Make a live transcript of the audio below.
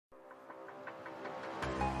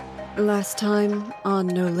Last time on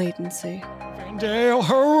No Latency. Dale,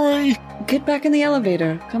 hurry! Get back in the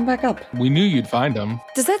elevator. Come back up. We knew you'd find him.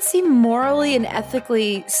 Does that seem morally and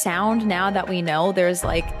ethically sound now that we know there's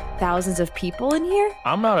like thousands of people in here?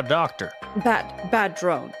 I'm not a doctor. Bad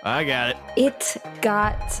drone. I got it. It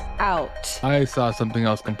got out. I saw something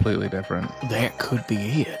else completely different. That could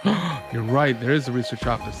be it. You're right, there is a research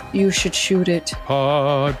office. You should shoot it.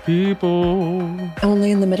 Pod people.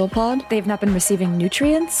 Only in the middle pod? They've not been receiving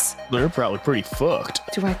nutrients? They're probably pretty fucked.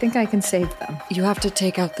 Do I think I can save them? You have to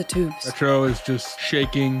take out the tubes. Metro is just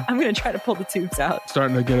shaking, I'm gonna try to pull the tubes out.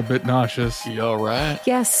 starting to get a bit nauseous. You alright?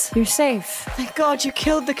 Yes, you're safe. Thank God you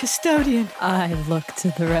killed the custodian. I looked to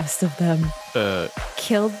the rest of them.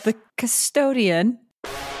 Killed the custodian.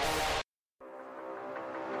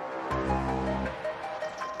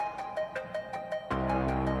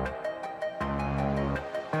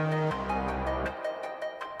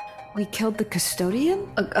 We killed the custodian?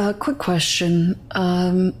 A quick question.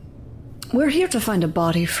 We're here to find a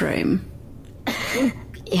body frame.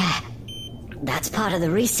 Yeah, that's part of the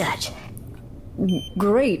research.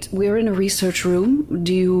 Great. We're in a research room.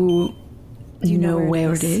 Do you know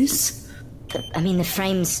where it is? The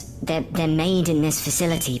frames, they're made in this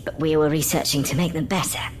facility, but we were researching to make them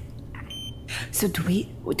better. So do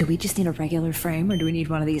we just need a regular frame, or do we need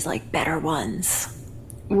one of these like better ones?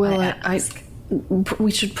 Well,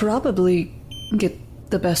 we should probably get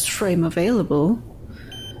the best frame available.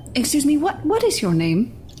 Excuse me, what is your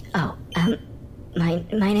name? Oh, my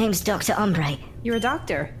name's Dr. Ombre. You're a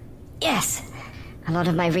doctor. Yes. A lot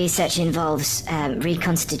of my research involves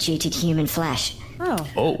reconstituted human flesh. Oh.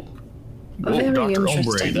 Oh. Very Dr. Ombre,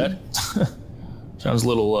 interesting. that sounds a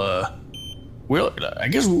little, well, I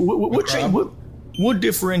guess what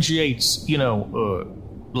differentiates,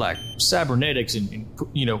 like cybernetics and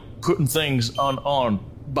putting things on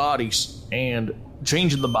bodies and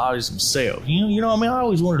changing the bodies themselves? I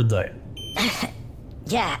always wondered that.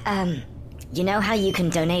 Yeah, you know how you can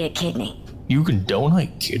donate a kidney? You can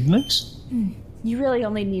donate kidneys? You really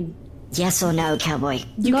only need... Yes or no, cowboy?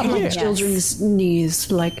 Not like Yes. children's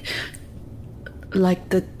knees, like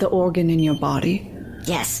the organ in your body.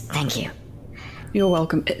 Yes, thank you. You're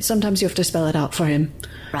welcome. Sometimes you have to spell it out for him.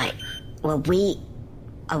 Right. Well, we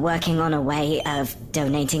are working on a way of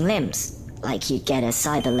donating limbs. Like you'd get a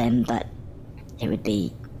cyber limb, but it would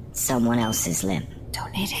be someone else's limb.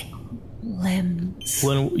 Donating limbs.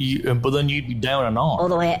 But then you'd be down and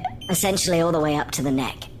on. Essentially all the way up to the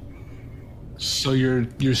neck. So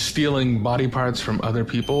you're stealing body parts from other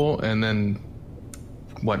people and then,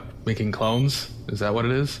 what, making clones? Is that what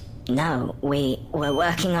it is? No, we're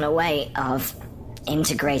working on a way of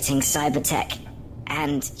integrating cybertech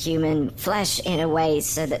and human flesh in a way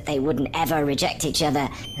so that they wouldn't ever reject each other,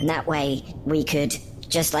 and that way we could,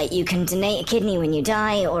 just like you can donate a kidney when you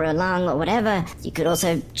die or a lung or whatever, you could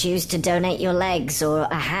also choose to donate your legs or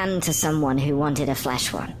a hand to someone who wanted a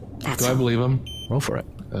flesh one. That's Do I all. believe him? Roll for it.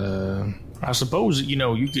 I suppose,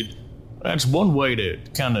 you could, that's one way to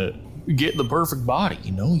kind of get the perfect body,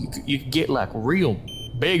 You could get like real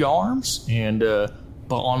big arms and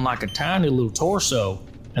but on like a tiny little torso,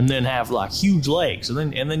 and then have like huge legs,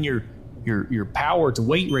 and then your power to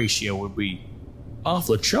weight ratio would be off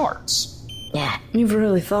the charts. Yeah. You've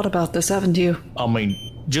really thought about this, haven't you? I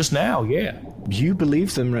mean, just now, yeah. You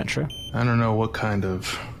believe them, Retro? I don't know what kind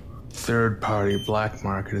of third-party black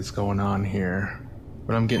market is going on here,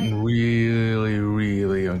 but I'm getting really,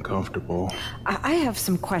 really uncomfortable. I have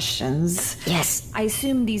some questions. Yes. I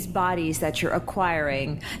assume these bodies that you're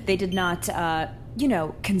acquiring, they did not,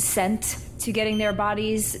 consent to getting their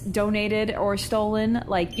bodies donated or stolen.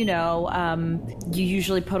 Like, you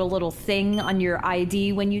usually put a little thing on your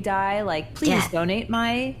ID when you die, like, please donate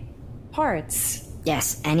my parts.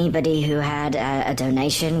 Yes, anybody who had a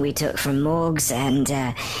donation we took from morgues, and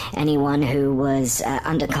anyone who was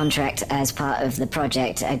under contract as part of the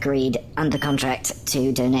project agreed under contract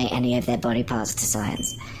to donate any of their body parts to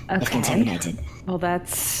science if contaminated. Well,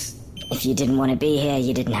 that's... If you didn't want to be here,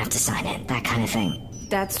 you didn't have to sign it, that kind of thing.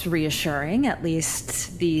 That's reassuring. At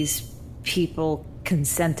least these people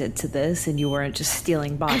consented to this and you weren't just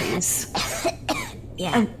stealing bodies.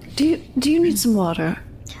 Yeah. Do you need some water?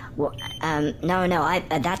 Well, no,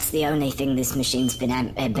 that's the only thing this machine's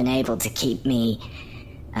been able to keep me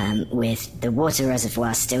with. The water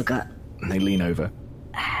reservoir still got... And they lean over.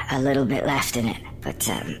 A little bit left in it, but...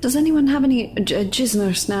 Does anyone have any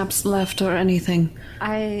Gisner snaps left or anything?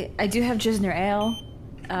 I do have Gisner ale.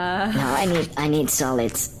 No, I need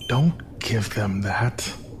solids. Don't give them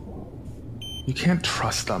that. You can't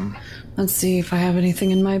trust them. Let's see if I have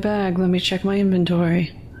anything in my bag. Let me check my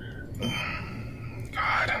inventory.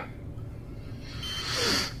 God.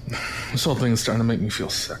 This whole thing is starting to make me feel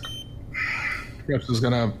sick. Reps is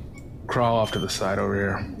gonna crawl off to the side over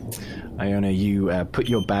here. Iona, you put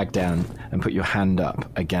your bag down and put your hand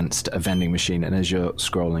up against a vending machine, and as you're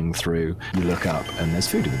scrolling through, you look up and there's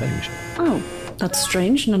food in the vending machine. Oh, that's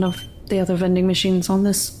strange. None of the other vending machines on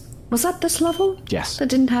this... Was that this level? Yes. That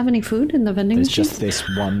didn't have any food in the vending There's machine? just this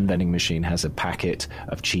one vending machine has a packet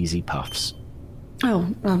of cheesy puffs.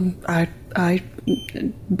 Oh, I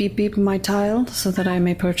beep my tile so that I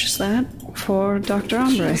may purchase that for Dr.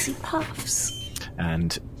 Ombre. Cheesy puffs.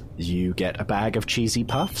 And you get a bag of cheesy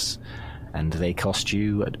puffs, and they cost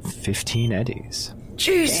you 15 eddies.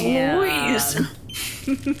 Jeez Louise!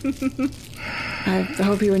 I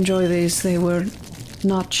hope you enjoy these. They were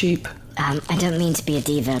not cheap. I don't mean to be a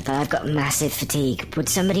diva, but I've got massive fatigue. Would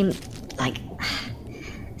somebody,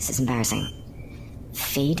 this is embarrassing,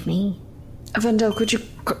 feed me? Vendel, could you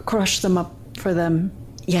crush them up for them?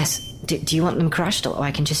 Yes. Do you want them crushed, or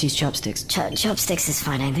I can just use chopsticks? Chopsticks is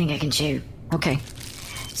fine. I think I can chew. Okay.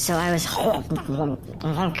 So I was...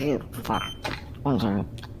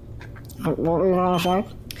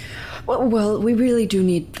 Well, we really do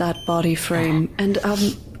need that body frame, and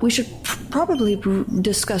we should probably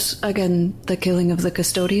discuss again the killing of the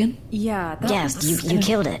custodian. Yeah. Yes, you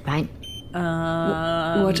killed it, right?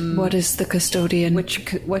 What is the custodian? Which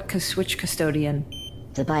custodian?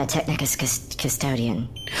 The Biotechnicus custodian.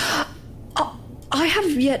 Oh, I have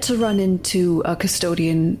yet to run into a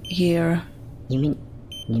custodian here. You mean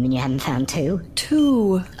you haven't found two?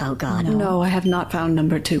 Two. Oh God. No, I have not found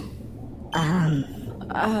number 2.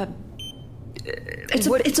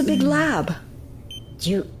 It's a big lab. Are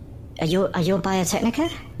you Biotechnica?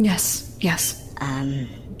 Yes.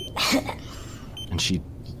 And she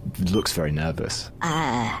looks very nervous.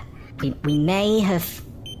 We may have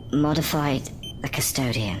modified the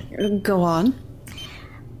custodian. Go on.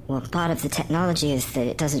 Well, part of the technology is that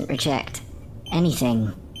it doesn't reject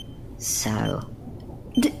anything. So...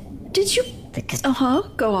 Did you...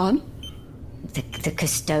 Go on. The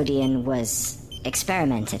custodian was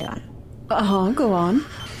experimented on. Go on.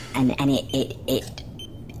 And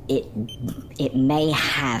it may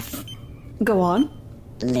have... Go on.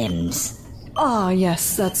 limbs. Ah,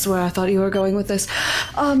 yes, that's where I thought you were going with this.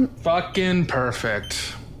 Fucking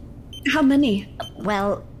perfect. How many?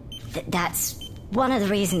 Well, that's one of the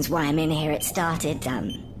reasons why I'm in here. It started,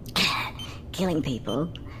 killing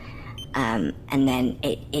people. And then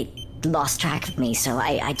it lost track of me, so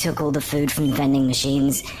I took all the food from the vending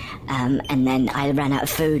machines, and then I ran out of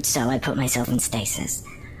food, so I put myself in stasis.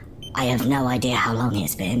 I have no idea how long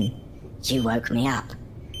it's been. You woke me up.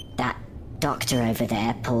 That doctor over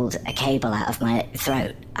there pulled a cable out of my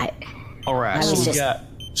throat. All right,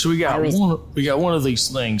 we got one of these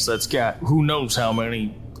things that's got who knows how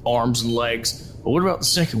many arms and legs. But what about the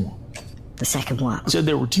second one? The second one? You said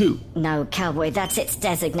there were 2. No, Cowboy, that's its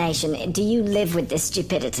designation. Do you live with this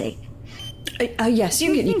stupidity? Yes,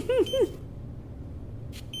 you can.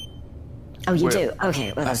 Oh, you do?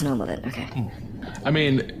 Okay, well, that's normal then. Okay. I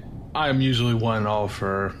mean, I'm usually one all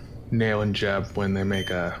for Nail and Jeb when they make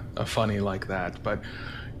a funny like that, but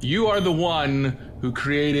you are the one who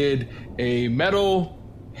created a metal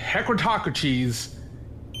Hecratocrates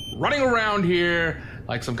running around here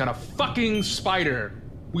like some kind of fucking spider.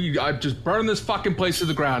 I just burn this fucking place to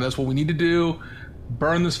the ground. That's what we need to do.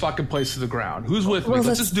 Burn this fucking place to the ground. Who's with me?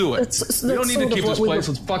 Let's just do it. We don't need to keep this place.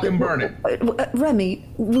 Let's fucking burn it.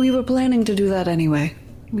 Remy, we were planning to do that anyway.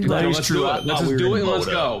 Let's do it. Let's just do it and let's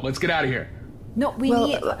go. Let's get out of here. No, we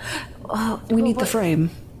need the frame.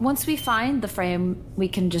 Once we find the frame, we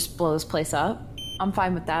can just blow this place up. I'm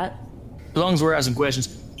fine with that. As long as we're asking questions.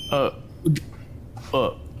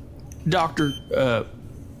 Dr.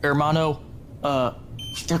 Hermano,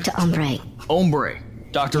 Dr. Ombre.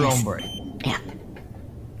 Dr. Yes. Ombre. Yeah.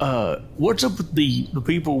 What's up with the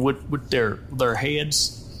people with their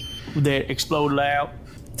heads that exploded out?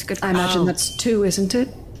 It's good. I imagine that's 2, isn't it?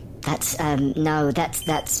 That's, no,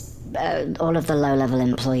 that's all of the low-level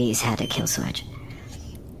employees had a kill switch.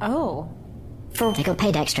 Oh. They got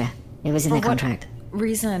paid extra. It was in their contract.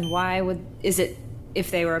 Reason? Why is it if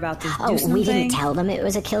they were about to do something? We didn't tell them it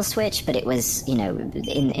was a kill switch, but it was,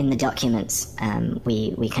 in the documents,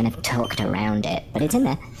 we kind of talked around it, but it's in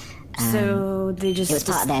there. So they just... It was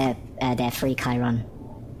part of their free Chiron,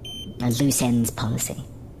 a loose ends policy,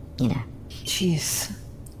 Jeez.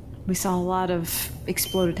 We saw a lot of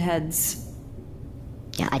exploded heads.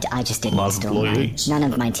 Yeah, I just didn't install mine. None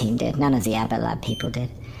of my team did. None of the Abbott Lab people did.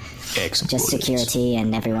 Just security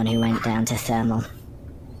and everyone who went down to thermal.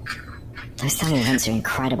 Those thermal vents are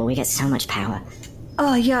incredible. We get so much power.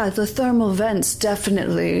 Oh, yeah, the thermal vents,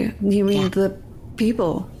 definitely. You mean the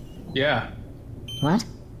people? Yeah. What?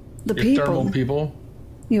 The Your thermal people?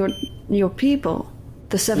 Your people.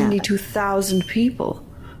 The 72,000 people.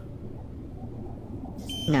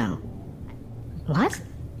 No. What?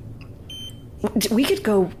 We could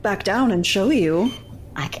go back down and show you.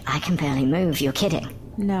 I can barely move. You're kidding.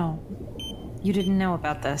 No. You didn't know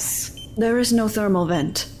about this. There is no thermal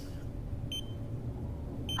vent.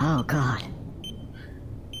 Oh, God.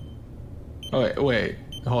 Oh, wait.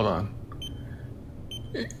 Hold on.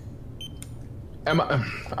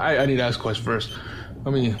 I need to ask a question first.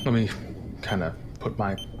 Let me kind of put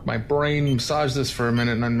my brain, massage this for a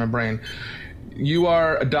minute in my brain. You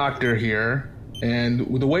are a doctor here, and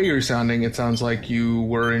with the way you're sounding, it sounds like you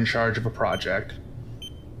were in charge of a project.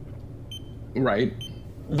 Right?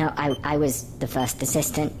 No, I was the first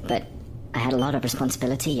assistant, but I had a lot of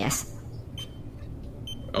responsibility, yes.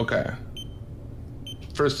 Okay.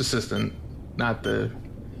 First assistant, not the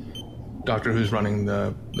doctor who's running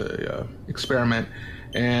the experiment,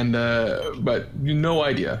 and but no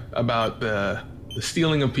idea about the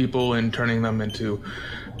stealing of people and turning them into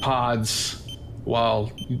pods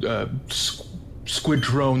while squid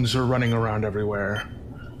drones are running around everywhere.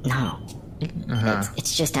 No.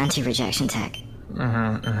 It's just anti-rejection tech. So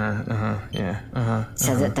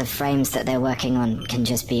that the frames that they're working on can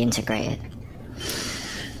just be integrated.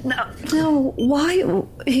 Now, why...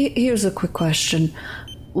 Here's a quick question.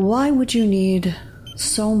 Why would you need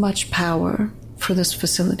so much power for this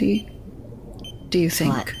facility, do you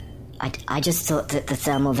think? What? I just thought that the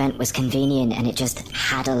thermal vent was convenient and it just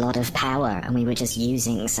had a lot of power and we were just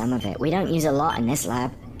using some of it. We don't use a lot in this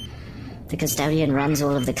lab. The custodian runs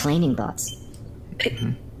all of the cleaning bots.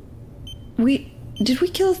 Did we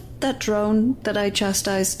kill that drone that I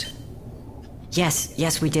chastised?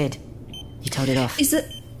 Yes, we did. You told it off.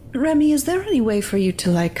 Remy, is there any way for you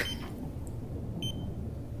to,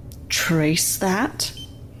 trace that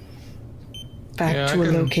back to a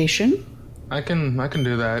location? I can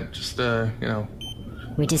do that. Just,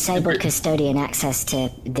 We disabled custodian access to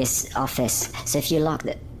this office, so if you lock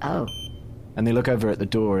the... Oh. And they look over at the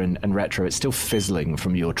door, and Retro, it's still fizzling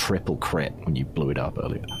from your triple crit when you blew it up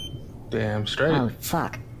earlier. Damn straight. Oh,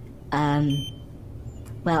 fuck.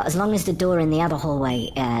 Well, as long as the door in the other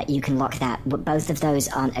hallway, you can lock that. But both of those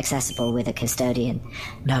aren't accessible with a custodian.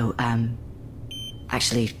 No,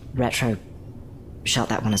 actually, Retro shot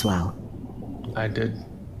that one as well. I did.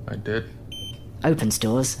 Opens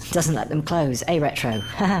doors, doesn't let them close. Retro.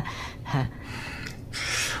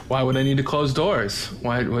 Why would I need to close doors?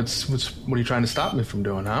 What are you trying to stop me from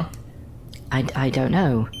doing, huh? I don't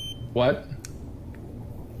know. What?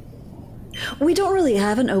 We don't really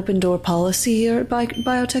have an open door policy here at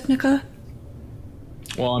Biotechnica.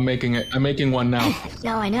 Well, I'm making one now.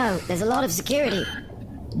 No, I know. There's a lot of security.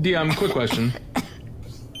 DM, quick question.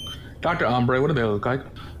 Dr. Ombre, what do they look like?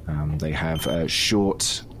 They have a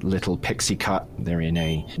short little pixie cut. They're in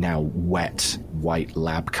a now wet white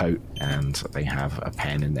lab coat, and they have a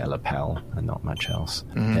pen in their lapel and not much else.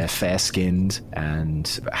 They're fair-skinned and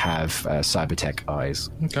have cybertech eyes.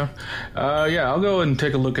 Okay. I'll go and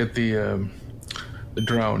take a look at the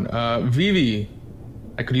drone. Vivi,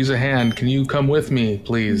 I could use a hand. Can you come with me,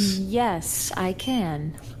 please? Yes, I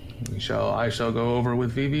can. I shall go over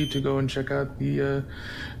with Vivi to go and check out the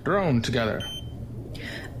drone together.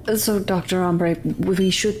 So, Dr. Ombre, we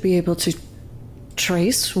should be able to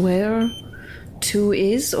trace where 2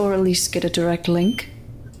 is, or at least get a direct link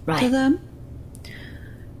to them?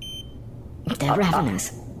 They're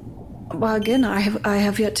ravenous. Well, again, I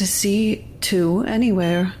have yet to see 2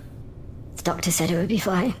 anywhere. The doctor said it would be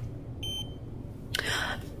fine.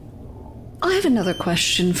 I have another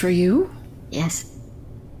question for you. Yes?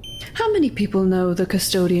 How many people know the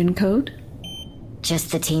custodian code?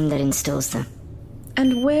 Just the team that installs them.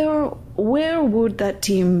 And where would that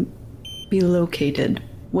team be located?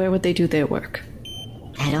 Where would they do their work?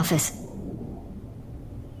 Head office.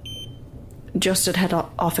 Just at head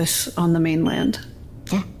office on the mainland?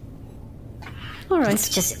 Yeah. All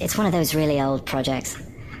right. It's one of those really old projects.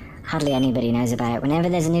 Hardly anybody knows about it. Whenever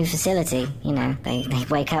there's a new facility, they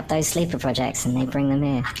wake up those sleeper projects and they bring them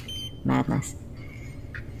here. Madness.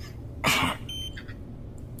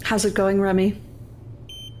 How's it going, Remy?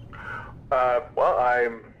 Well,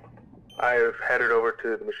 I've headed over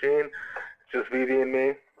to the machine. It's just Vivi and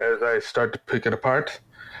me as I start to pick it apart.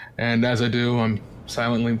 And as I do, I'm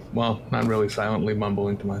silently, well, not really silently,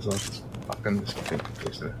 mumbling to myself. Fucking this thing.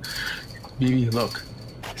 Vivi, look,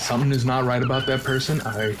 something is not right about that person.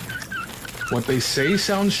 What they say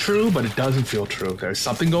sounds true, but it doesn't feel true. There's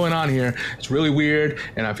something going on here. It's really weird,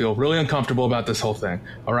 and I feel really uncomfortable about this whole thing.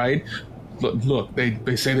 All right? look, they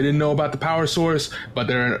say they didn't know about the power source, but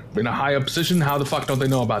they're in a high up position. How the fuck don't they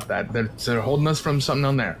know about that? They're holding us from something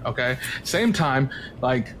on there, okay? Same time,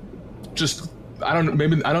 like, just, I don't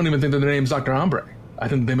even think that their name's Dr. Ombre. I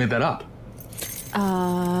think they made that up.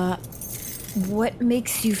 What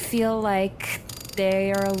makes you feel like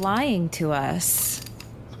they are lying to us?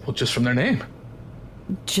 Well, just from their name.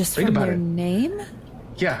 Just Think from about their it. name?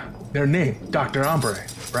 Yeah, their name, Dr. Ombre,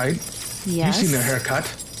 right? Yes. You've seen their haircut.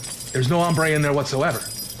 There's no ombre in there whatsoever.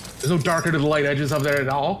 There's no darker to the light edges of there at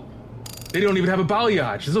all. They don't even have a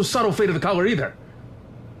balayage. There's no subtle fade of the color either.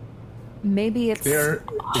 Maybe it's There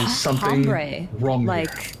is something hombre, wrong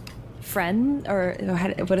like here. friend, or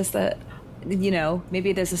what is the?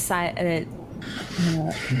 Maybe there's a side. It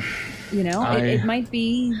might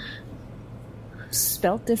be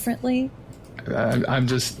spelt differently. I'm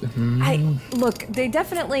just... Look. There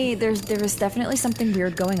is definitely something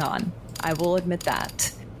weird going on. I will admit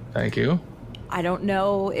that. Thank you. I don't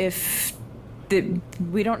know if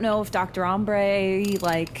we don't know if Dr. Ombre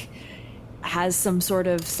has some sort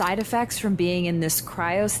of side effects from being in this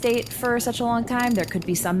cryo state for such a long time. There could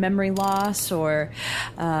be some memory loss, or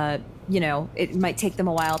it might take them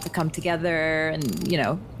a while to come together and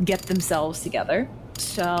get themselves together.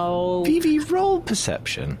 So Vivi, roll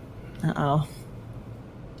perception.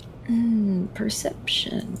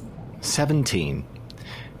 Perception. 17.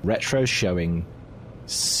 Retro showing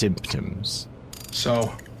symptoms.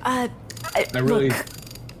 So, I really... Look,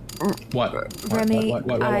 What? Remy,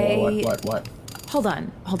 What? Hold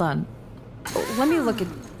on. Let me look.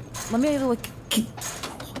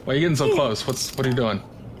 Why are you getting so close? What are you doing?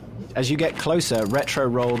 As you get closer, Retro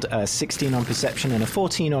rolled a 16 on perception and a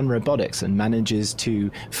 14 on robotics and manages to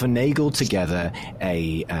finagle together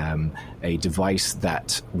a device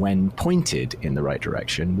that, when pointed in the right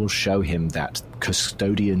direction, will show him that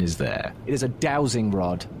custodian is there. It is a dowsing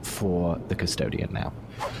rod for the custodian now.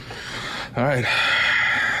 All right.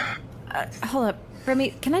 Hold up,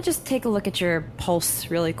 Remy. Can I just take a look at your pulse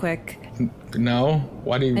really quick? No?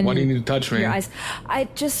 Why do you need to touch me? Your eyes.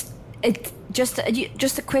 Just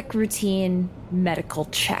a quick routine medical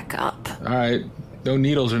checkup. All right. No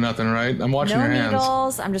needles or nothing, right? I'm watching No your hands.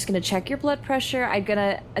 needles. I'm just gonna check your blood pressure. I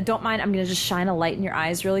don't mind. I'm gonna just shine a light in your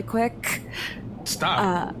eyes really quick.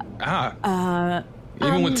 Stop.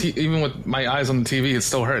 Even with my eyes on the TV, it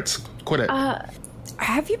still hurts. Quit it.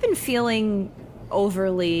 Have you been feeling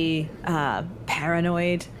overly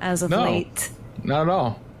paranoid as of No. late? Not at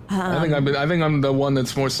all. I think I'm the one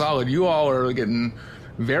that's more solid. You all are getting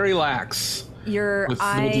very lax Your with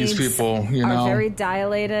eyes these people. are very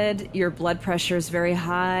dilated. Your blood pressure is very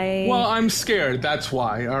high. Well, I'm scared. That's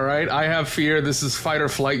why. All right. I have fear. This is fight or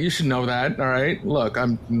flight. You should know that. All right. Look,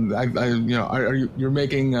 you're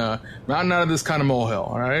making a mountain out of this kind of molehill.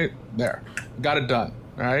 All right. There. Got it done.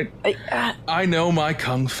 All right. I know my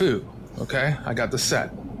kung fu. Okay. I got the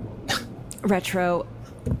set. Retro.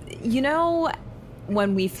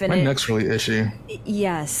 When we finish. My neck's really itchy.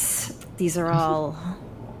 Yes, these are all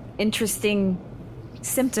interesting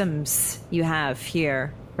symptoms you have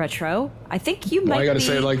here, Retro. I think you might. Why you gotta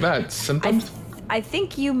say it like that? Symptoms? I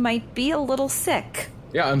think you might be a little sick.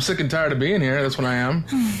 Yeah, I'm sick and tired of being here. That's what I am.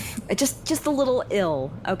 Just a little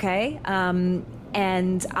ill, okay?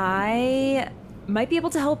 And I might be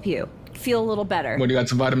able to help you feel a little better. What, you got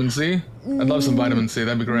some vitamin C? I'd love some vitamin C.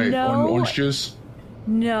 That'd be great. No. Orange juice?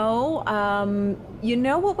 No. You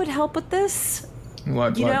know what would help with this?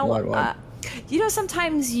 What?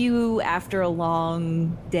 Sometimes you, after a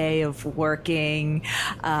long day of working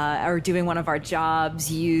or doing one of our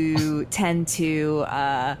jobs, you tend to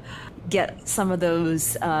get some of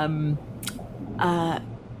those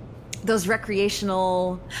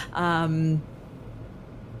recreational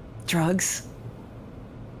drugs.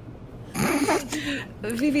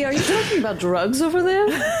 Vivi, are you talking about drugs over there?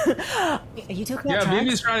 Are you talking about Yeah, drugs?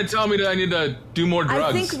 Vivi's trying to tell me that I need to do more drugs.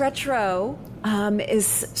 I think Retro is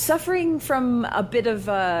suffering from a bit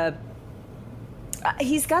of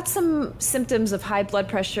he's got some symptoms of high blood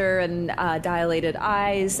pressure and dilated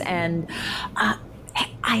eyes, and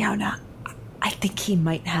Iona, I think he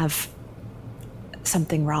might have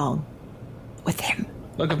something wrong with him.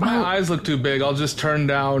 Look, if my eyes look too big, I'll just turn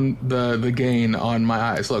down the gain on my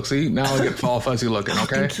eyes. Look, see? Now I get all fuzzy looking,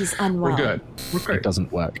 okay? I think he's unwell. We're good. We're It great.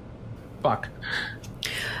 doesn't work. Fuck.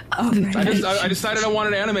 Oh, I decided I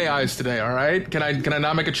wanted anime eyes today, all right? Can I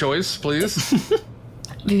not make a choice, please?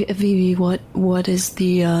 Vivi, what is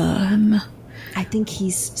the I think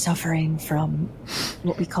he's suffering from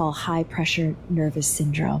what we call high pressure nervous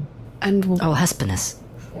syndrome. and Oh, Hesperus.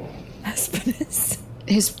 Hesperus.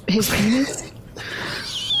 his penis?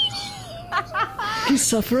 He's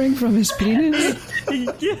suffering from his penis?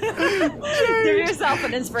 Give yourself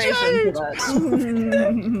an inspiration for that.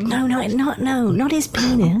 Not his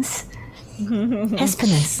penis. His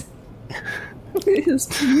penis. His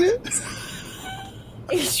penis?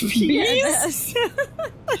 HPNS.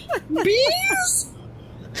 Bees?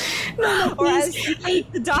 Or as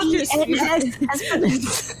the doctors,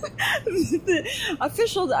 the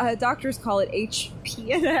official doctors call it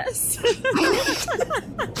HPNS.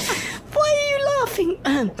 Why are you laughing?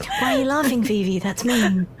 Why are you laughing, Vivi? That's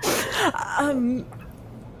mean.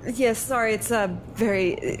 Yes, sorry, it's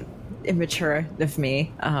very immature of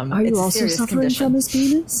me. Are you it's a also serious suffering condition. from his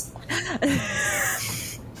penis?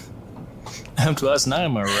 Up to us now,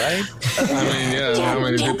 am I right? I mean, yeah, how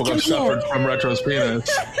many people have suffered from Retro's penis?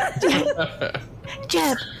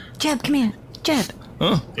 Jeb, come here. Jeb.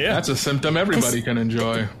 Huh? Yeah. That's a symptom everybody can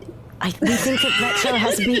enjoy. We think that Retro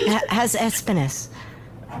has S penis.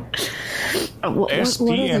 What are the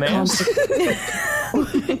SPNS? consequences?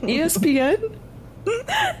 ESPN?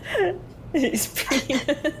 His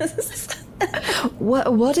penis.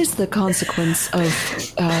 What is the consequence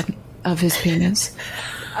of his penis?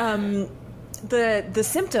 The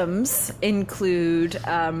symptoms include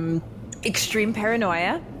extreme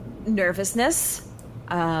paranoia, nervousness,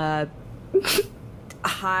 high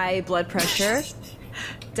blood pressure,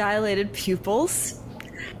 dilated pupils,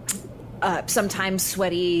 sometimes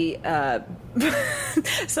sweaty,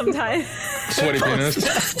 sometimes Sweaty penis.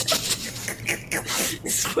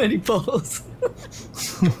 Sweaty balls.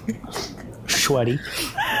 Sweaty.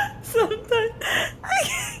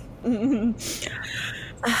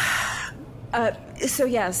 so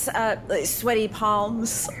yes, sweaty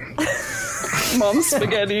palms. Mom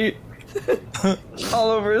spaghetti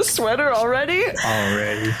all over his sweater already?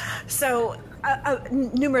 So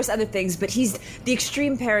numerous other things, but the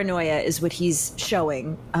extreme paranoia is what he's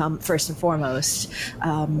showing first and foremost.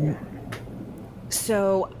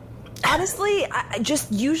 So honestly, I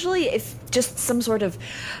just usually if just some sort of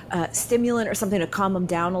stimulant or something to calm him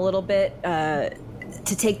down a little bit,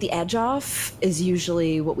 to take the edge off is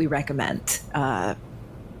usually what we recommend.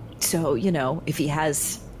 So, if he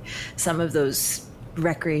has some of those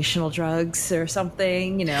recreational drugs or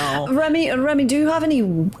something, Remy, do you have any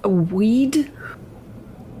weed?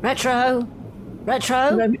 Retro.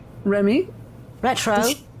 Remy? Retro.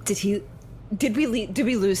 Did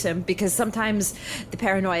we lose him? Because sometimes the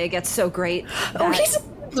paranoia gets so great. Oh, he's in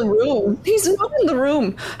the room. He's not in the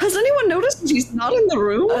room. Has anyone noticed he's not in the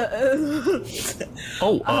room?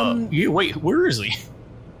 Yeah, wait, where is he?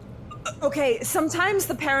 Okay, sometimes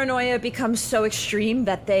the paranoia becomes so extreme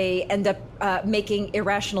that they end up making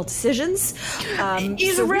irrational decisions.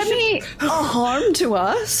 Is Remy a harm to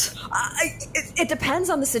us? It depends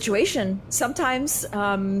on the situation. Sometimes,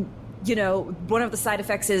 one of the side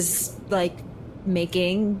effects is like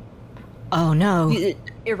making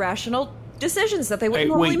irrational decisions that they wouldn't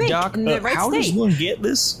normally make Doc, in the right how state. does one get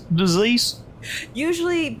this disease?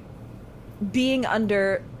 Usually being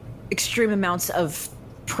under extreme amounts of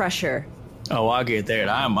pressure. Oh, I get that.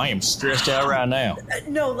 I am stressed out right now.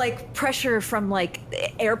 No, like pressure from like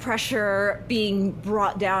air pressure being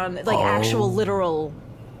brought down, like actual literal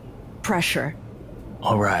pressure.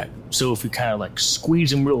 All right. So if we kind of like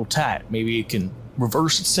squeeze him real tight, maybe it can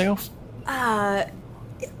reverse itself?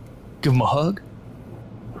 Give him a hug?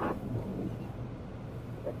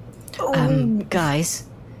 Guys,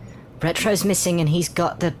 Retro's missing and he's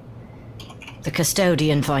got the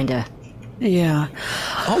custodian finder. Yeah.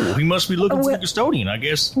 Oh, he must be looking for the custodian. I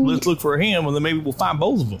guess let's look for him and then maybe we'll find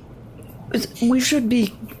both of them. We should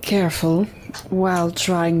be careful while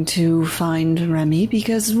trying to find Remy,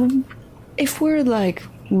 because if we're like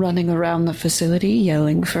running around the facility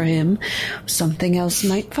yelling for him, something else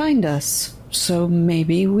might find us. So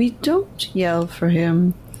maybe we don't yell for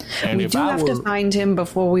him. And we do have to find him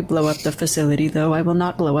before we blow up the facility, though. I will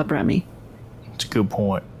not blow up Remy. That's a good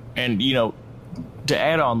point. And, to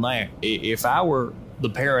add on that, if I were the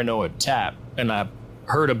paranoid type and I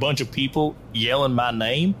heard a bunch of people yelling my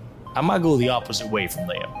name, I might go the opposite way from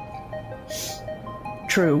them.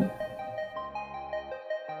 True.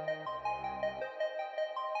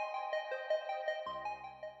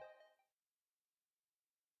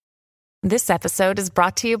 This episode is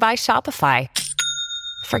brought to you by Shopify.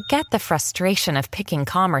 Forget the frustration of picking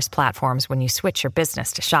commerce platforms when you switch your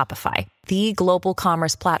business to Shopify, the global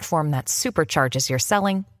commerce platform that supercharges your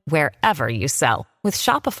selling wherever you sell. With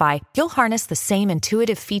Shopify, you'll harness the same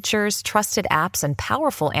intuitive features, trusted apps, and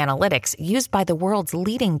powerful analytics used by the world's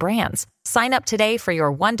leading brands. Sign up today for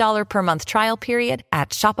your $1 per month trial period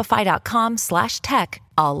at shopify.com/tech,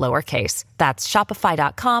 all lowercase. That's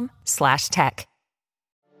shopify.com/tech.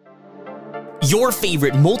 Your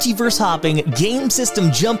favorite multiverse hopping, game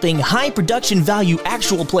system jumping, high production value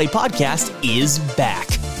actual play podcast is back.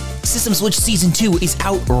 System Switch Season 2 is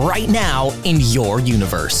out right now in your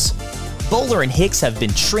universe. Bowler and Hicks have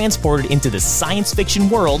been transported into the science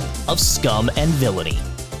fiction world of scum and villainy.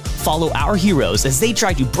 Follow our heroes as they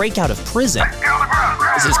try to break out of prison.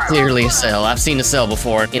 This is clearly a cell. I've seen a cell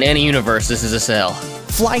before. In any universe, this is a cell.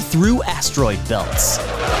 Fly through asteroid belts.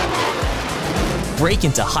 Break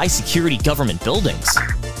into high-security government buildings.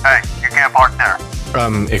 Hey, you can't park there.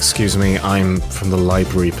 Excuse me, I'm from the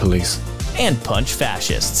library police. And punch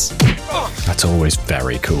fascists. That's always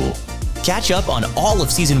very cool. Catch up on all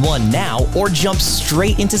of Season 1 now or jump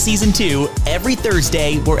straight into Season 2 every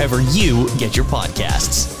Thursday wherever you get your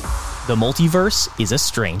podcasts. The multiverse is a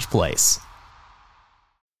strange place.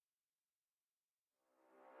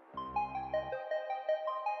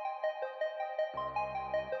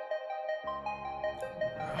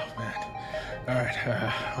 Oh, man. All right,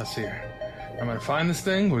 let's see here. I'm gonna find this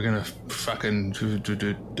thing. We're gonna fucking destroy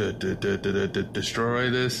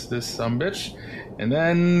this sumbitch, and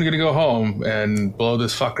then we're gonna go home and blow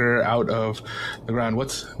this fucker out of the ground.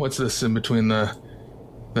 What's this in between the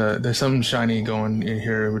there's something shiny going in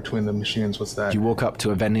here in between the machines. What's that? You walk up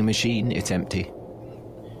to a vending machine, it's empty.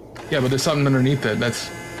 Yeah, but there's something underneath it.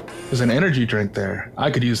 There's an energy drink there.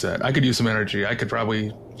 I could use that. I could use some energy. I could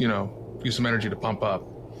probably, use some energy to pump up.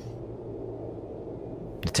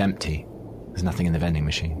 It's empty. There's nothing in the vending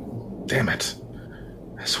machine. Damn it.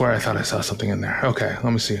 I swear I thought I saw something in there. Okay,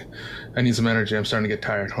 let me see. I need some energy. I'm starting to get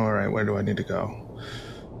tired. All right, where do I need to go?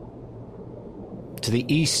 To the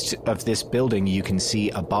east of this building, you can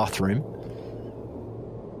see a bathroom.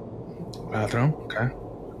 Bathroom? Okay.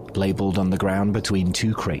 Labeled on the ground between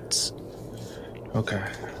two crates. Okay.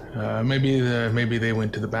 Maybe they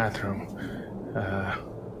went to the bathroom.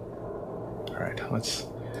 All right, let's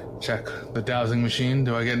check the dowsing machine.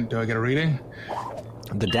 Do I get a reading?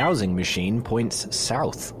 The dowsing machine points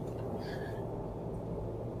south.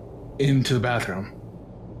 Into the bathroom?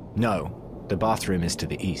 No, the bathroom is to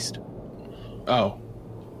the east. Oh.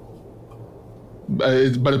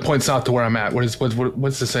 But it points south to where I'm at. What's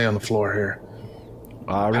to say on the floor here?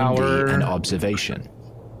 R&D and observation.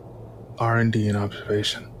 R&D and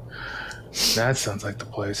observation. That sounds like the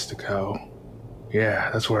place to go.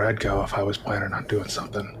 Yeah, that's where I'd go if I was planning on doing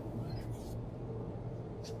something.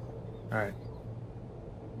 Alright.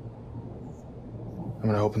 I'm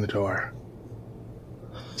gonna open the door.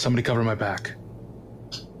 Somebody cover my back.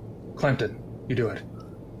 Clampton, you do it.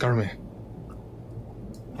 Cover me.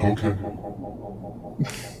 Okay.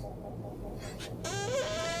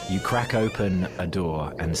 You crack open a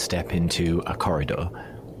door and step into a corridor.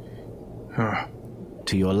 Huh.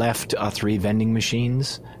 To your left are 3 vending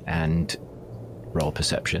machines and roll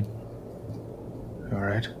perception.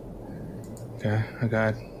 Alright. Okay,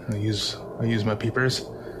 I use my peepers.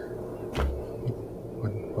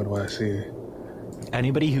 What do I see?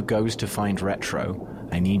 Anybody who goes to find Retro,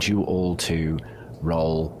 I need you all to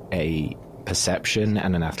roll a perception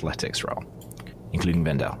and an athletics roll, including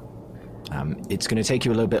Vendel. It's going to take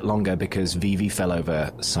you a little bit longer because Vivi fell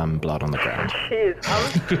over some blood on the ground.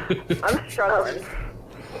 Jeez, I'm struggling.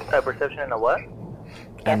 Perception and a what?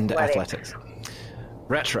 And athletics.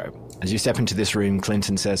 Retro, as you step into this room,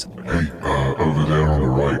 Clinton says, Hey, over there on the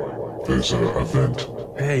right, there's a vent.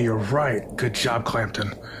 Hey, you're right. Good job,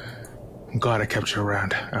 Clampton. I'm glad I kept you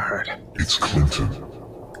around. Alright. It's Clinton.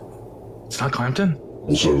 It's not Clampton?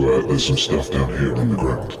 Also, there's some stuff down here on the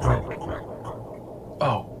ground.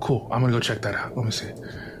 Oh, cool. I'm gonna go check that out. Let me see.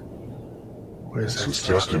 Where is that? It says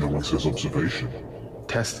testing and one says observation.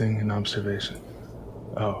 Testing and observation.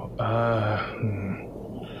 Oh,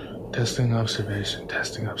 testing,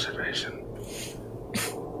 observation.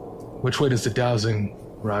 Which way does the dowsing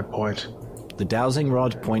rod point? The dowsing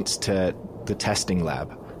rod points to the testing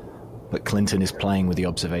lab, but Clinton is playing with the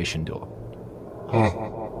observation door.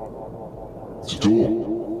 It's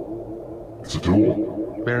a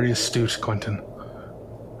door. Very astute, Clinton.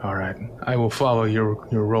 Alright, I will follow your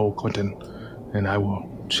role, Clinton, and I will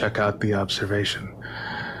check out the observation.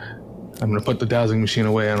 I'm gonna put the dowsing machine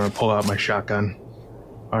away and I'm gonna pull out my shotgun.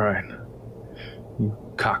 Alright. You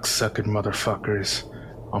cocksucking motherfuckers.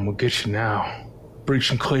 I'm gonna get you now.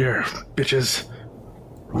 Breach and clear, bitches.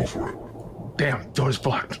 Roll for it. Damn, door's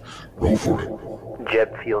blocked. Roll for it.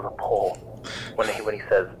 Jeb feels a pull when he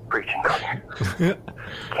says preaching.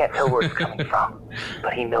 Can't tell where it's coming from,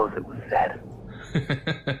 but he knows it was said.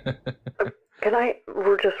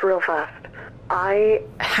 Just real fast. I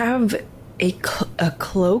have a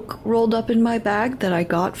cloak rolled up in my bag that I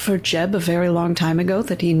got for Jeb a very long time ago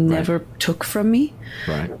that he never took from me.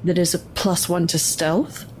 Right. That is a +1 to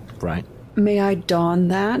stealth. Right. May I don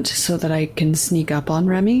that so that I can sneak up on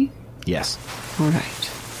Remy? Yes. All right.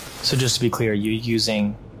 So just to be clear, you're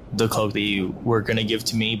using the cloak that you were going to give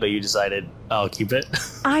to me, but you decided I'll keep it?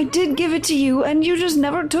 I did give it to you, and you just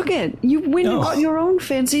never took it. You went and got your own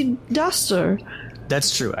fancy duster.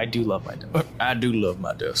 That's true. I do love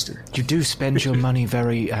my duster. You do spend your money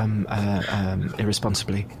very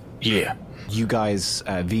irresponsibly. Yeah. You guys,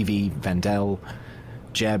 Vivi, Vandel,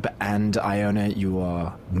 Jeb, and Iona, you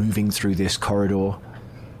are moving through this corridor.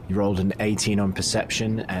 You rolled an 18 on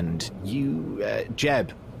perception, and you,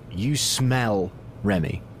 Jeb, you smell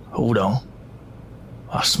Remy. Hold on.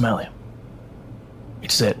 I smell him.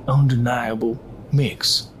 It's that undeniable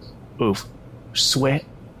mix of sweat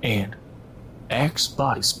and Axe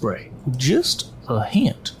body spray. Just a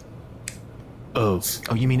hint of...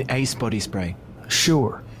 Oh, you mean Ace body spray?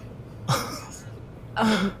 Sure.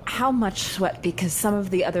 How much sweat? Because some of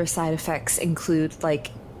the other side effects include,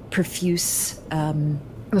 like, profuse... the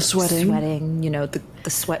sweating. Sweating, the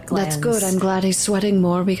sweat glands. That's good. I'm glad he's sweating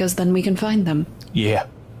more because then we can find them. Yeah.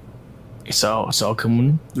 It's all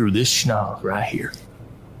coming through this schnoz right here.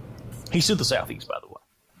 He's to the southeast, by the way.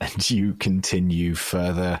 And you continue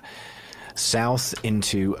further south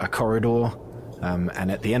into a corridor.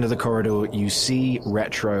 And at the end of the corridor, you see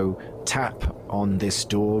Retro tap on this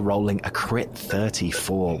door, rolling a crit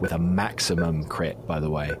 34 with a maximum crit, by the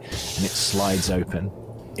way. And it slides open.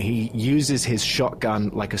 He uses his shotgun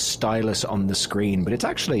like a stylus on the screen, but it's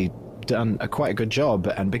actually done quite a good job.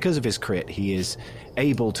 And because of his crit, he is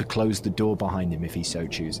able to close the door behind him if he so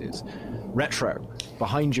chooses. Retro,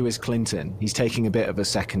 behind you is Clinton. He's taking a bit of a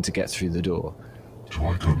second to get through the door. Do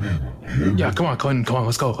I come in? Yeah, come on, Clinton, come on,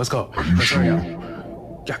 let's go. Are you sure?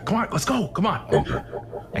 Yeah, come on, let's go, come on. Okay.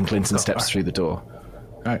 And Clinton steps through the door.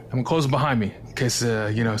 All right, I'm gonna close it behind me in case,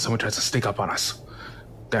 someone tries to sneak up on us.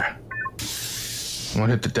 There. I'm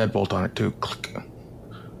gonna hit the deadbolt on it, too. Click.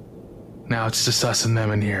 Now it's just us and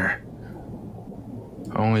them in here.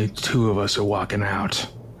 Only two of us are walking out,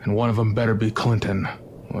 and one of them better be Clinton.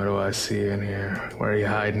 What do I see in here? Where are you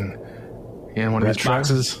hiding? You in one of these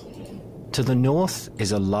boxes? To the north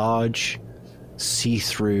is a large,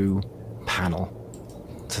 see-through panel.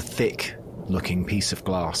 It's a thick-looking piece of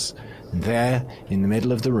glass. There, in the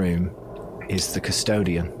middle of the room, is the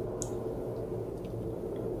custodian.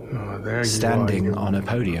 Oh, there standing you are. On a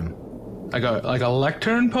podium. Like a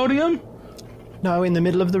lectern podium? No, in the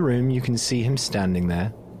middle of the room, you can see him standing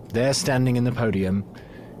there. There, standing in the podium,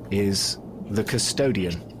 is the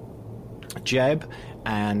custodian. Jeb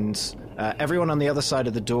and everyone on the other side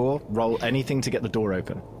of the door, roll anything to get the door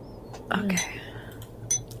open. Okay.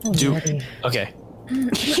 Okay.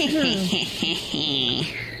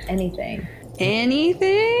 Anything.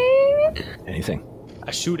 Anything.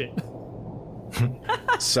 I shoot it.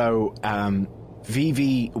 So,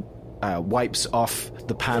 Vivi wipes off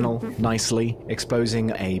the panel nicely,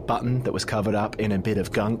 exposing a button that was covered up in a bit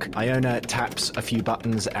of gunk. Iona taps a few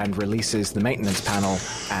buttons and releases the maintenance panel,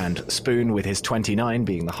 and Spoon, with his 29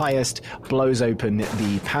 being the highest, blows open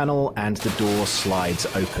the panel and the door slides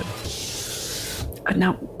open.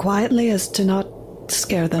 Now, quietly as to not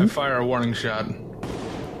scare them. I fire a warning shot.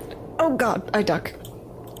 Oh god, I duck.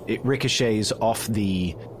 It ricochets off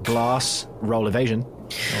the glass. Roll evasion.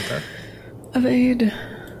 Okay. Evade.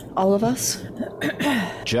 All of us?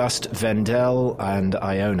 Just Vendel and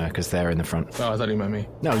Iona, because they're in the front. Oh, I thought you meant me.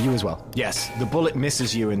 No, you as well. Yes, the bullet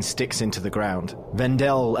misses you and sticks into the ground.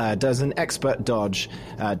 Vendel does an expert dodge,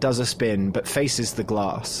 does a spin, but faces the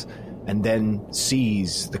glass, and then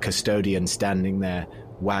sees the custodian standing there,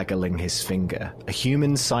 waggling his finger. A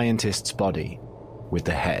human scientist's body with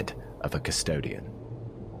the head of a custodian.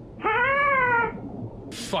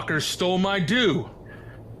 Fucker stole my due.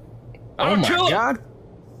 Oh my god.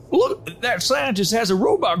 Look, that scientist has a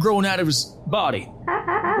robot growing out of his body.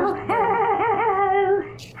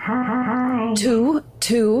 Hi. Two.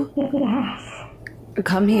 Yes.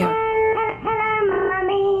 Come here. Hello,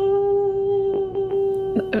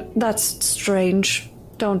 Mommy. That's strange.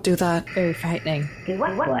 Don't do that. Very frightening.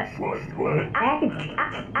 What? I'm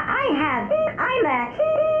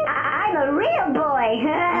a real boy.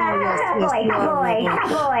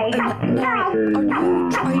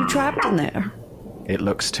 Are you trapped in there? It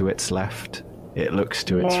looks to its left. It looks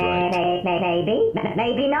to its right.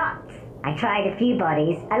 Maybe not. I tried a few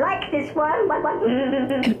bodies. I like this one.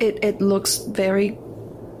 It looks very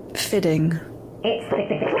fitting. It's the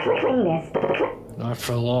cleanest. Not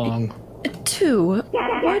for long. Two.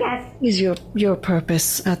 Yes. What is your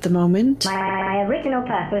purpose at the moment? My original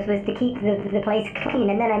purpose was to keep the place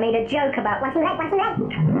clean, and then I made a joke about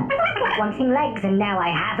wanting legs, and now I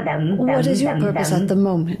have them. What is your purpose at the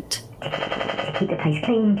moment? keep the place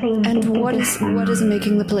clean. And clean, what clean. is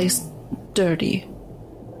making the place dirty?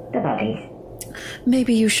 The bodies.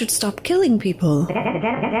 Maybe you should stop killing people. Then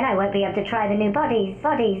I won't be able to try the new bodies.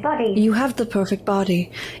 You have the perfect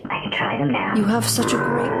body. I can try them now. You have such a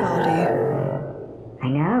great body. I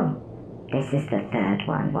know. This is the third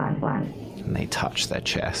one. And they touch their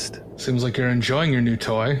chest. Seems like you're enjoying your new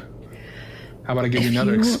toy. How about I give you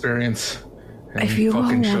another experience? And If you all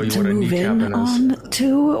fucking show want you to what a move in kneecap is. on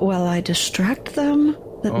too, while I distract them,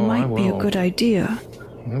 that might be a good idea.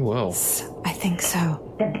 I will. I think so.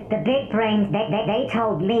 The big brains, they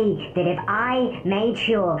told me that if I made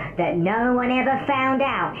sure that no one ever found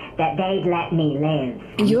out, that they'd let me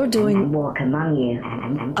live. You're doing and walk among you.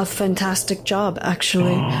 And a fantastic job,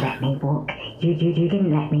 actually. Let me walk. You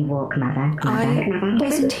didn't let me walk, Mother. I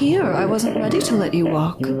wasn't here. I wasn't ready to let you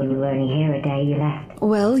walk. You were only here a day you left.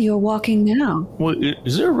 Well, you're walking now. Well,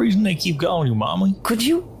 is there a reason they keep calling you Mommy? Could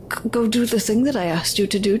you go do the thing that I asked you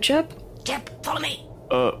to do, Jeb? Jeb, follow me.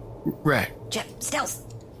 Right. Jeb, stealth.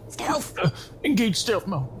 Engage stealth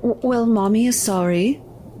mode. Well, Mommy is sorry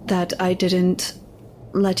that I didn't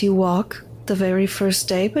let you walk the very first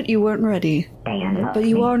day, but you weren't ready. They unlocked But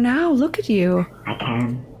you me. are now. Look at you. I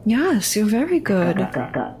can. Yes, you're very good.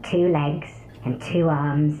 I've got 2 legs and 2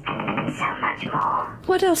 arms and so much more.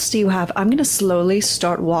 What else do you have? I'm going to slowly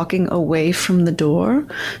start walking away from the door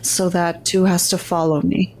so that 2 has to follow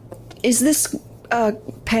me. Is this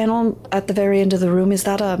panel at the very end of the room, is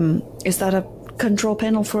that a control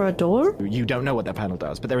panel for a door? You don't know what that panel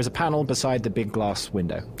does, but there is a panel beside the big glass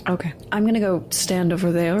window. Okay. I'm going to go stand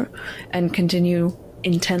over there and continue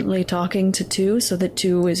intently talking to 2 so that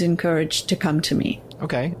 2 is encouraged to come to me.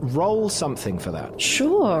 Okay, roll something for that.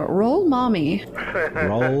 Sure. Roll Mommy.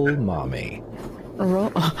 Roll Mommy.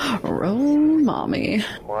 Roll Mommy.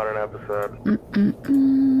 Modern episode.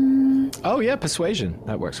 Oh yeah, persuasion.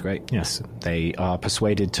 That works great. Yes, they are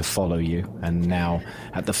persuaded to follow you, and now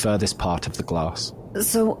at the furthest part of the glass.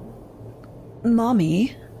 So,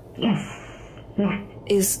 Mommy Yes.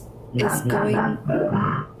 is going...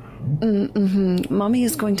 Mommy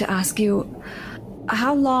is going to ask you,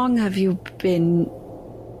 how long have you been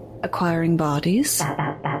acquiring bodies?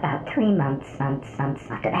 About 3 months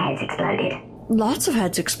after the heads exploded. Lots of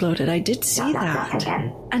heads exploded. I did see Lots of that.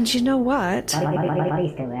 them. And you know what?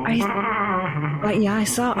 Bodies still there. Yeah, I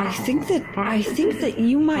saw. I think that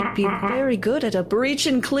you might be very good at a breach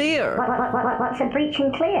and clear. What's a breach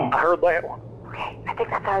and clear? I heard that one. I think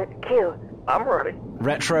that's our cue. I'm ready.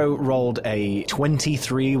 Retro rolled a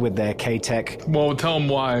 23 with their K-Tech. Well, tell him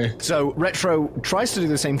why. So Retro tries to do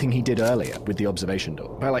the same thing he did earlier with the observation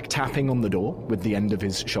door, by tapping on the door with the end of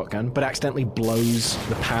his shotgun, but accidentally blows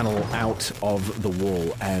the panel out of the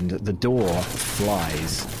wall, and the door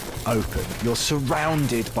flies open. You're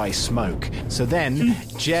surrounded by smoke. So then,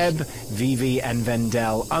 Jeb, Vivi, and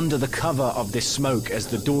Vendel, under the cover of this smoke as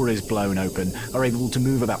the door is blown open, are able to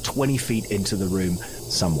move about 20 feet into the room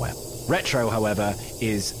somewhere. Retro, however,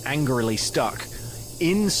 is angrily stuck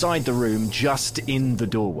inside the room, just in the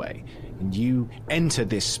doorway. And you enter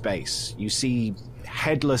this space. You see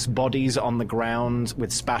headless bodies on the ground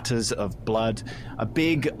with spatters of blood, a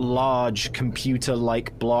big, large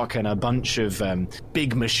computer-like block, and a bunch of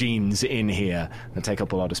big machines in here that take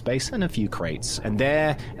up a lot of space, and a few crates. And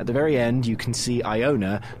there, at the very end, you can see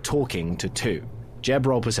Iona talking to 2. Jeb,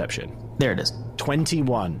 roll perception. There it is.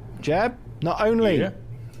 21. Jeb, not only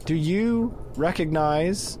do you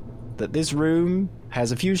recognize that this room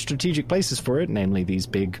has a few strategic places for it, namely these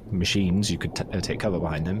big machines, you could take cover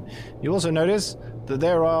behind them, you also notice that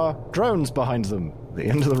there are drones behind them at the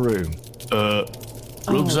end of the room.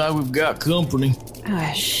 Looks like we've got company.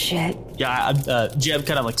 Oh, shit. Yeah, Jeb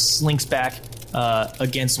kind of slinks back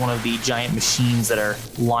against one of the giant machines that are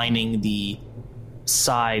lining the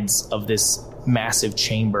sides of this massive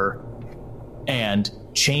chamber, and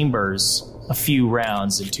chambers a few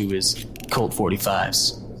rounds into his Colt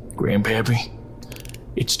 45s. Grandpappy,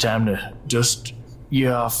 it's time to dust you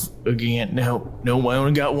off again. No, I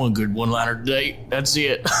only got one good one-liner today. That's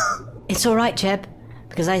it. It's all right, Jeb,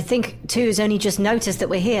 because I think 2 has only just noticed that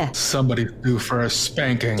we're here. Somebody's due for a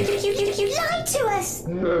spanking. You lied to us!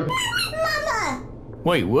 Mama!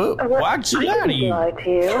 Wait, what? Why'd she lie to you? Lie to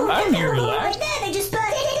you. I didn't hear her lie. Right there, they just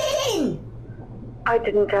burst in! I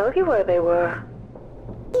didn't tell you where they were.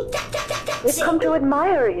 They've come to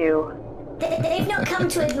admire you. They've not come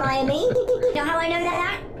to admire me. You know how I know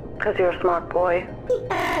that? Because you're a smart boy.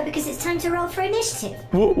 Because it's time to roll for initiative.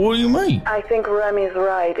 What do you mean? I think Remy's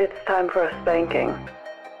right. It's time for a spanking.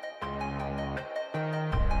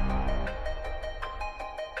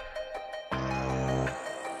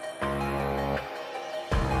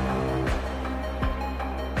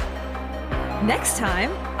 Next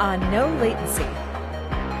time on No Latency.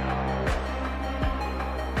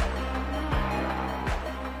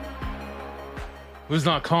 Who's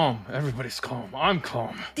not calm? Everybody's calm. I'm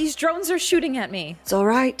calm. These drones are shooting at me. It's all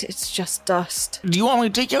right. It's just dust. Do you want me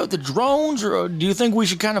to take out the drones, or do you think we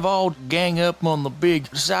should kind of all gang up on the big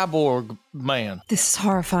cyborg man? This is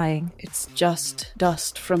horrifying. It's just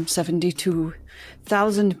dust from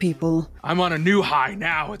 72,000 people. I'm on a new high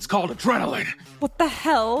now. It's called adrenaline. What the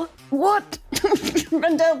hell? What?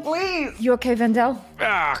 Vendel, please. You okay, Vendel?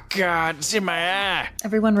 Oh, God, it's in my eye.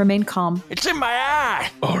 Everyone remain calm. It's in my eye.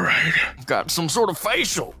 All right. I've got some sort of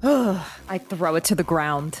facial. I throw it to the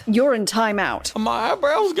ground. You're in timeout. My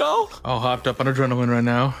eyebrows gone. All hopped up on adrenaline right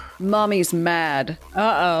now. Mommy's mad.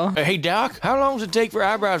 Uh-oh. Hey, Doc, how long does it take for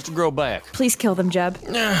eyebrows to grow back? Please kill them, Jeb.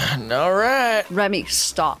 All right. Remy,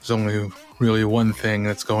 stop. There's only really one thing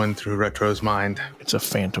that's going through Retro's mind. It's a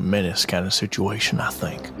Phantom Menace kind of situation, I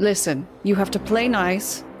think. Listen, you have to play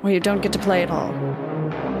nice, or you don't get to play at all.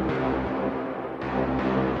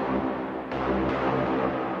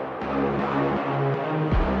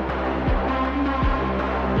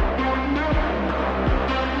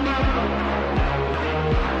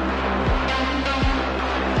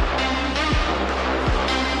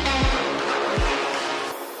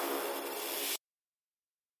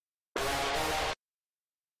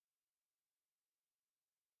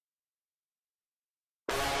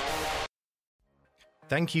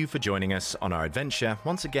 Thank you for joining us on our adventure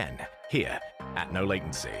once again here at No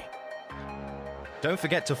Latency. Don't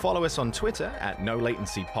forget to follow us on Twitter at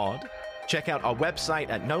NoLatencyPod. Check out our website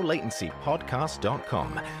at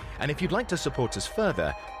NoLatencyPodcast.com. And if you'd like to support us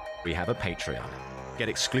further, we have a Patreon. Get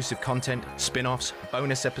exclusive content, spin-offs,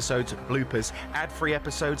 bonus episodes, bloopers, ad-free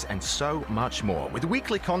episodes, and so much more, with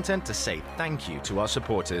weekly content to say thank you to our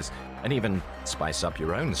supporters and even spice up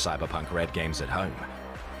your own Cyberpunk Red games at home.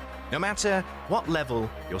 No matter what level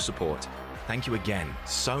your support, thank you again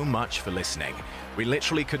so much for listening. We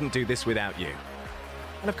literally couldn't do this without you.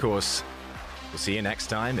 And of course, we'll see you next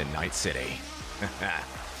time in Night City.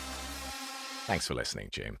 Thanks for listening,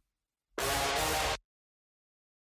 Jim.